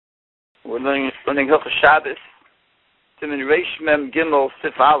We're learning Hilchos Shabbos, Siman Reish Mem Gimel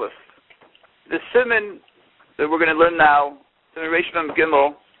Sif Aleph. The Siman that we're going to learn now, Siman Reish Mem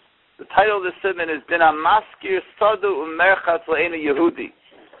Gimel, the title of the Siman is Bin Amaskir Sadu Umerchatz Le'ena Yehudi.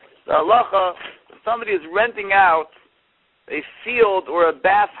 The halacha, if somebody is renting out a field or a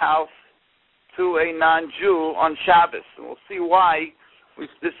bathhouse to a non-Jew on Shabbos. And we'll see why we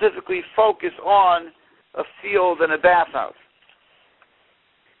specifically focus on a field and a bathhouse.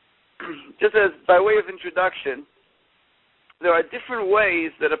 Just as by way of introduction, there are different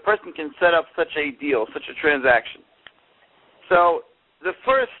ways that a person can set up such a deal, such a transaction. So the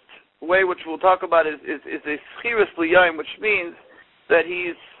first way, which we'll talk about, is a schiras liyom, which means that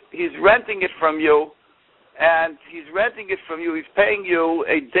he's renting it from you, and he's paying you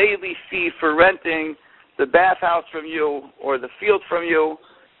a daily fee for renting the bathhouse from you or the field from you.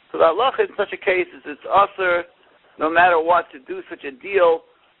 So the halacha in such a case is it's usher, no matter what, to do such a deal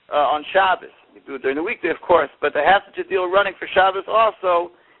on Shabbos. You do it during the weekday, of course, but to have such a deal running for Shabbos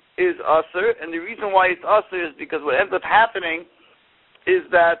also is usher, and the reason why it's usher is because what ends up happening is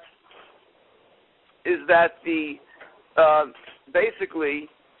that the basically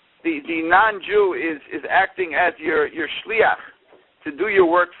the non-Jew is acting as your shliach to do your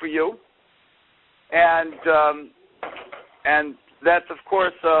work for you, and that's of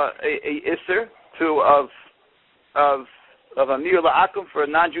course a isser of Amir La'akum for a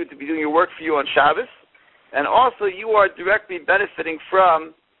non-Jew to be doing your work for you on Shabbos, and also you are directly benefiting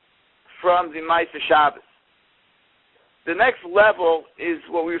from the Ma'aseh Shabbos. The next level is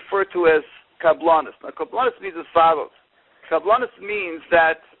what we refer to as kablanis. Now, kablanis means as follows. Kablanis means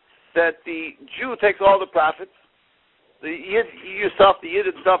that the Jew takes all the profits. The Yid himself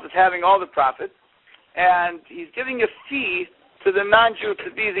is having all the profits, and he's giving a fee to the non-Jew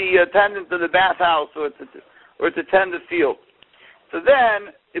to be the attendant of the bathhouse or to tend the field. So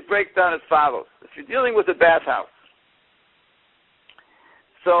then it breaks down as follows. If you're dealing with a bathhouse,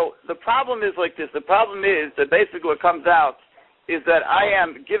 so the problem is like this. The problem is that basically what comes out is that I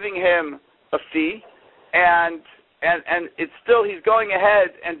am giving him a fee, and it's still he's going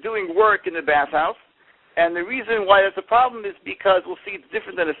ahead and doing work in the bathhouse. And the reason why that's a problem is because we'll see it's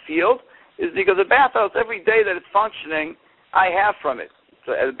different than a field, is because the bathhouse, every day that it's functioning, I have from it.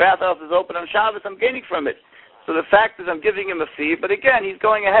 So as the bathhouse is open on Shabbos, I'm gaining from it. So the fact is I'm giving him a fee, but again, he's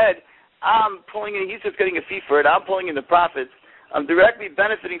going ahead. I'm pulling in, he's just getting a fee for it. I'm pulling in the profits. I'm directly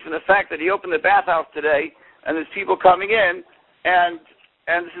benefiting from the fact that he opened the bathhouse today, and there's people coming in, and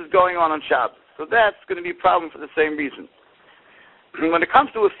this is going on Shabbos. So that's going to be a problem for the same reason. When it comes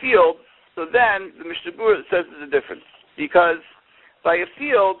to a field, so then the Mishnah Berurah says there's a difference. Because by a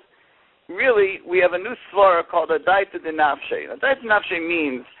field, really, we have a new svara called a daita de nafshe. A daita de nafshe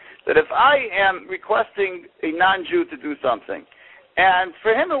means that if I am requesting a non-Jew to do something, and for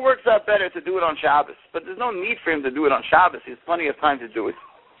him it works out better to do it on Shabbos, but there's no need for him to do it on Shabbos. He has plenty of time to do it.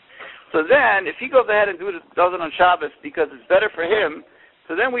 So then, if he goes ahead and does it on Shabbos because it's better for him,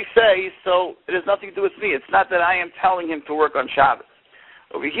 so then we say, so it has nothing to do with me. It's not that I am telling him to work on Shabbos.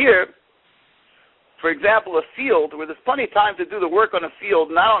 Over here, for example, a field where there's plenty of time to do the work on a field,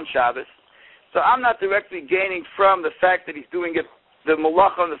 not on Shabbos, so I'm not directly gaining from the fact that he's doing it, the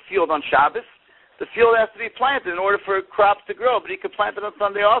malach on the field on Shabbos. The field has to be planted in order for crops to grow, but he could plant it on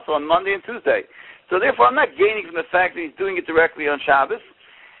Sunday also, on Monday and Tuesday. So therefore, I'm not gaining from the fact that he's doing it directly on Shabbos.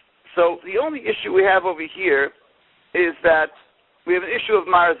 So the only issue we have over here is that we have an issue of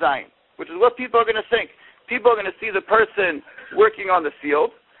Marazayin, which is what people are going to think. People are going to see the person working on the field,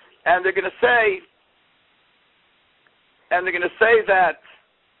 and they're going to say that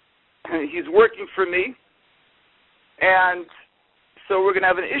he's working for me, and so we're going to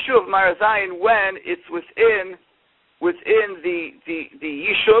have an issue of Marazayin when it's within the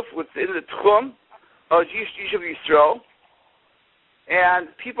Yishuv, within the Tchum of Yishuv Yisrael, and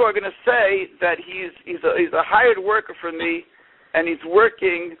people are going to say that he's a hired worker for me, and he's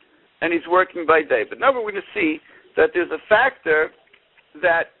working by day. But now we're going to see that there's a factor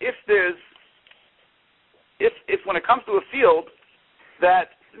that if when it comes to a field,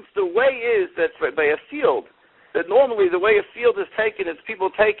 that since the way is that by a field, that normally the way a field is taken is people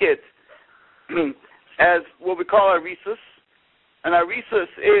take it as what we call arisus, and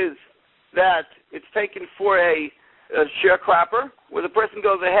arisus is that it's taken for a sharecropper, where the person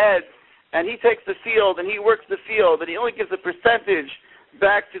goes ahead and he takes the field and he works the field and he only gives a percentage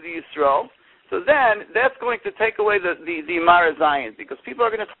back to the Yisrael. So then that's going to take away the Marazayin, because people are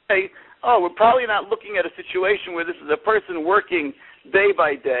going to say, oh, we're probably not looking at a situation where this is a person working day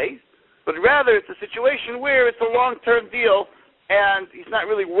by day, but rather it's a situation where it's a long-term deal and he's not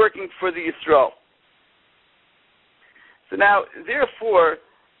really working for the Yisrael. So now, therefore,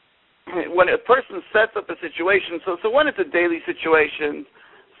 when a person sets up a situation, so when it's a daily situation,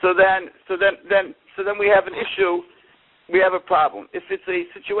 so then we have an issue, we have a problem. If it's a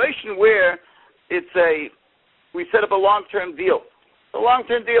situation where we set up a long-term deal. A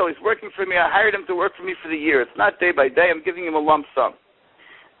long-term deal. He's working for me. I hired him to work for me for the year. It's not day by day. I'm giving him a lump sum.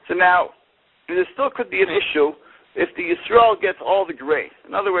 So now, there still could be an issue if the Yisrael gets all the grain.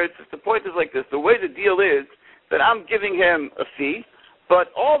 In other words, if the point is like this, the way the deal is that I'm giving him a fee,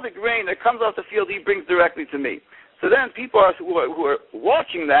 but all the grain that comes off the field he brings directly to me. So then people who are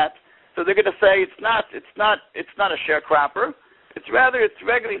watching that, so they're going to say it's not a sharecropper. It's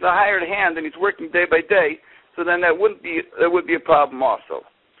regularly the hired hand, and he's working day by day. So then that would be a problem also.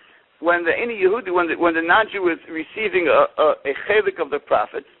 When the any Yehudi, when the non-Jew is receiving a chelik of the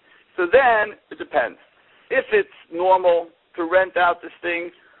profits, so then it depends. If it's normal to rent out this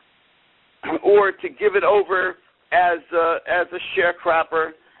thing, or to give it over as a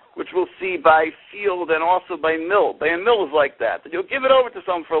sharecropper, which we'll see by field and also by mill. By a mill is like that. You'll give it over to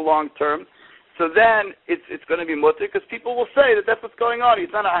someone for a long term, so then it's going to be mutter, because people will say that that's what's going on.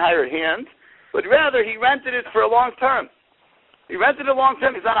 He's not a hired hand, but rather he rented it for a long term. He rented it a long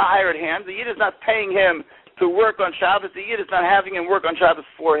term. He's not a hired hand. The Yid is not paying him to work on Shabbos. The Yid is not having him work on Shabbos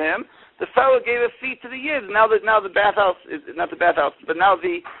for him. The fellow gave a fee to the Yid. Now the bathhouse is not the bathhouse, but now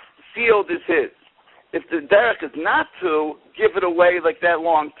the field is his. If the derech is not to give it away like that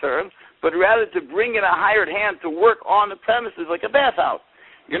long term, but rather to bring in a hired hand to work on the premises like a bathhouse.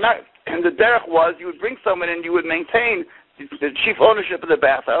 And the derech was you would bring someone in, you would maintain the chief ownership of the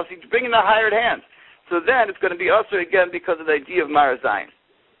bathhouse, you'd bring in a hired hand. So then it's going to be usher again because of the idea of Marazayin.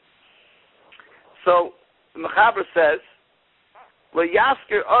 So the Mechaber says, Lo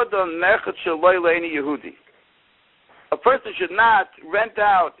yasker adam merchat sheloi le'eni Yehudi. A person should not rent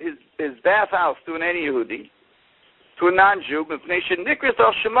out his bathhouse to an any Yehudi, to a non-Jew,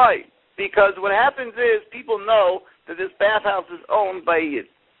 because what happens is people know that this bathhouse is owned by a Yid.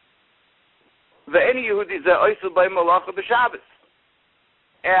 The any Yehudi is also by Malacha b'Shabbos.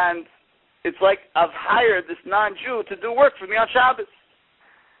 And it's like I've hired this non-Jew to do work for me on Shabbos.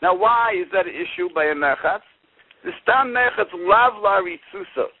 Now why is that an issue by a merchatz? The stam merchatz lav la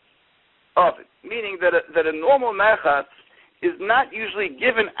ritzusa of it, meaning that a normal merchatz is not usually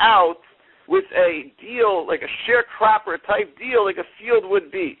given out with a deal, like a sharecropper type deal, like a field would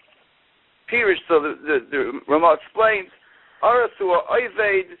be. Pirish, so the Ramah explains, Arasu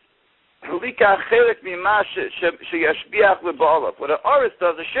oived lika chelik mima sheyashbiach leba'alav. What an aris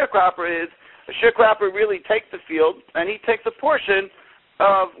does, a sharecropper is, a sharecropper really takes the field and he takes a portion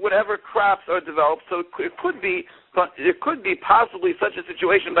of whatever crops are developed. So it could be possibly such a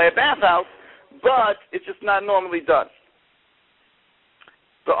situation by a bathhouse, but it's just not normally done.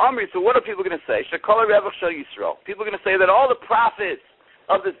 So what are people going to say? Shekol revach shel Yisrael. People are going to say that all the profits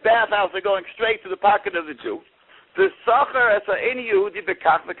of this bathhouse are going straight to the pocket of the Jew. The sacher es ha'eni Yehudi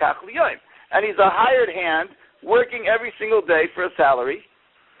bekach v'kach liyoim, and he's a hired hand working every single day for a salary.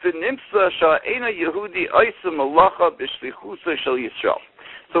 V'nimsa sha'ena Yehudi oisa malacha b'shlichusa shel Yisrael.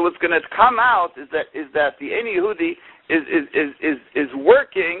 So what's going to come out is that the Eni Yehudi is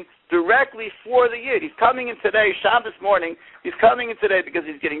working directly for the Yid. He's coming in today, Shabbos morning. He's coming in today because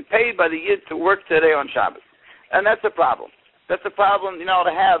he's getting paid by the Yid to work today on Shabbos, and that's a problem. That's a problem. You're not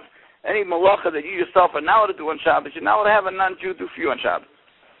allowed to have any malacha that you yourself are not allowed to do on Shabbos. You're not allowed to have a non-Jew do for you on Shabbos.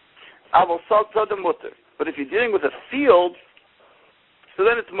 I will sell to the mutter. But if you're dealing with a field, so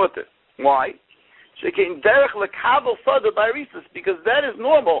then it's mutter. Why? Because that is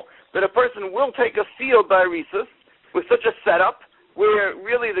normal, that a person will take a field by Risus with such a setup where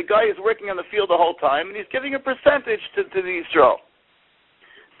really the guy is working on the field the whole time and he's giving a percentage to the Yisrael.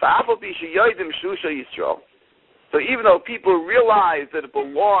 So even though people realize that it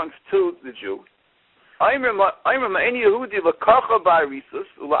belongs to the Jew, they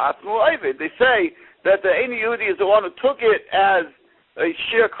say that the Eini Yehudi is the one who took it as a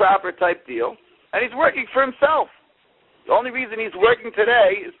sharecropper type deal, and he's working for himself. The only reason he's working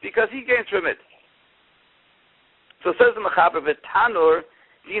today is because he gains from it. So it says in the Mechaber, V'tanur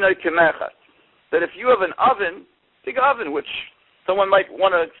dinoi kemechat, that if you have an oven, big oven, which someone might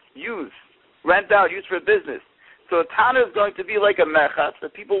want to rent out, use for a business. So a tanur is going to be like a mechat,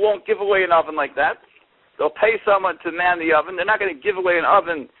 that people won't give away an oven like that. They'll pay someone to man the oven. They're not going to give away an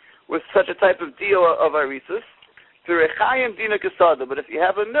oven with such a type of deal of arisus. But if you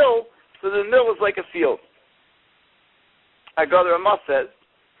have a mill, so the mill is like a field. Agar Ramah says,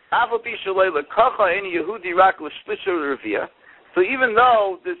 so even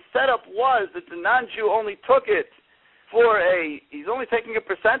though the setup was that the non-Jew only took it he's only taking a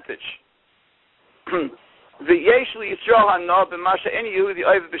percentage. V'yesh li Yisrael hana b'masha any Yehudi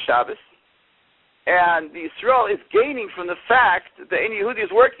oiv b'Shabbos, and the Yisrael is gaining from the fact that any Yehudi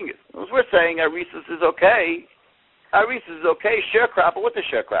is working it. As we're saying, Arisus is okay. Arisus is okay. Sharecropper, what's a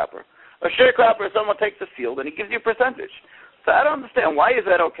sharecropper? A sharecropper is someone takes the field and he gives you a percentage. So I don't understand. Why is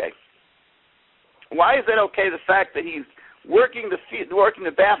that okay? Why is that okay, the fact that he's working the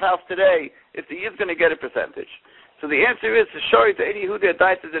bathhouse today, if he is going to get a percentage? So the answer is, to any Yehudi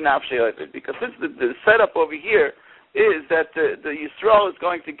died to the nafshei oiv, because since the setup over here is that the Yisrael is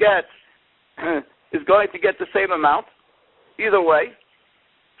going to get the same amount, either way.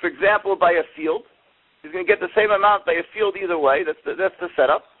 For example, by a field. He's going to get the same amount by a field either way. That's the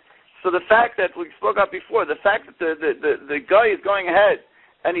setup. So the fact that we spoke about before, the fact that the guy is going ahead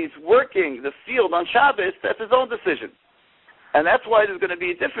and he's working the field on Shabbos, that's his own decision. And that's why there's going to be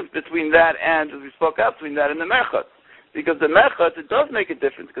a difference between that and, as we spoke about, between that and the merchat. Because the merchat, it does make a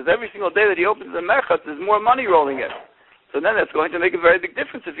difference, because every single day that he opens the merchat, there's more money rolling in. So then that's going to make a very big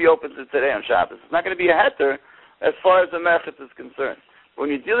difference if he opens it today on Shabbos. It's not going to be a heter as far as the merchat is concerned.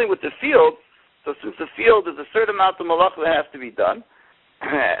 When you're dealing with the field, so since the field is a certain amount of malacha that has to be done,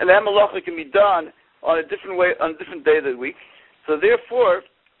 and that malacha can be done on a different way, on a different day of the week. So therefore,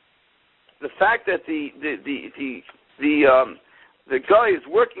 the fact that the guy is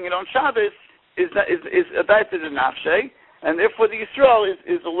working it on Shabbos is about to the nafshei, and therefore the Yisrael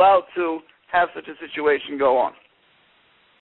is allowed to have such a situation go on.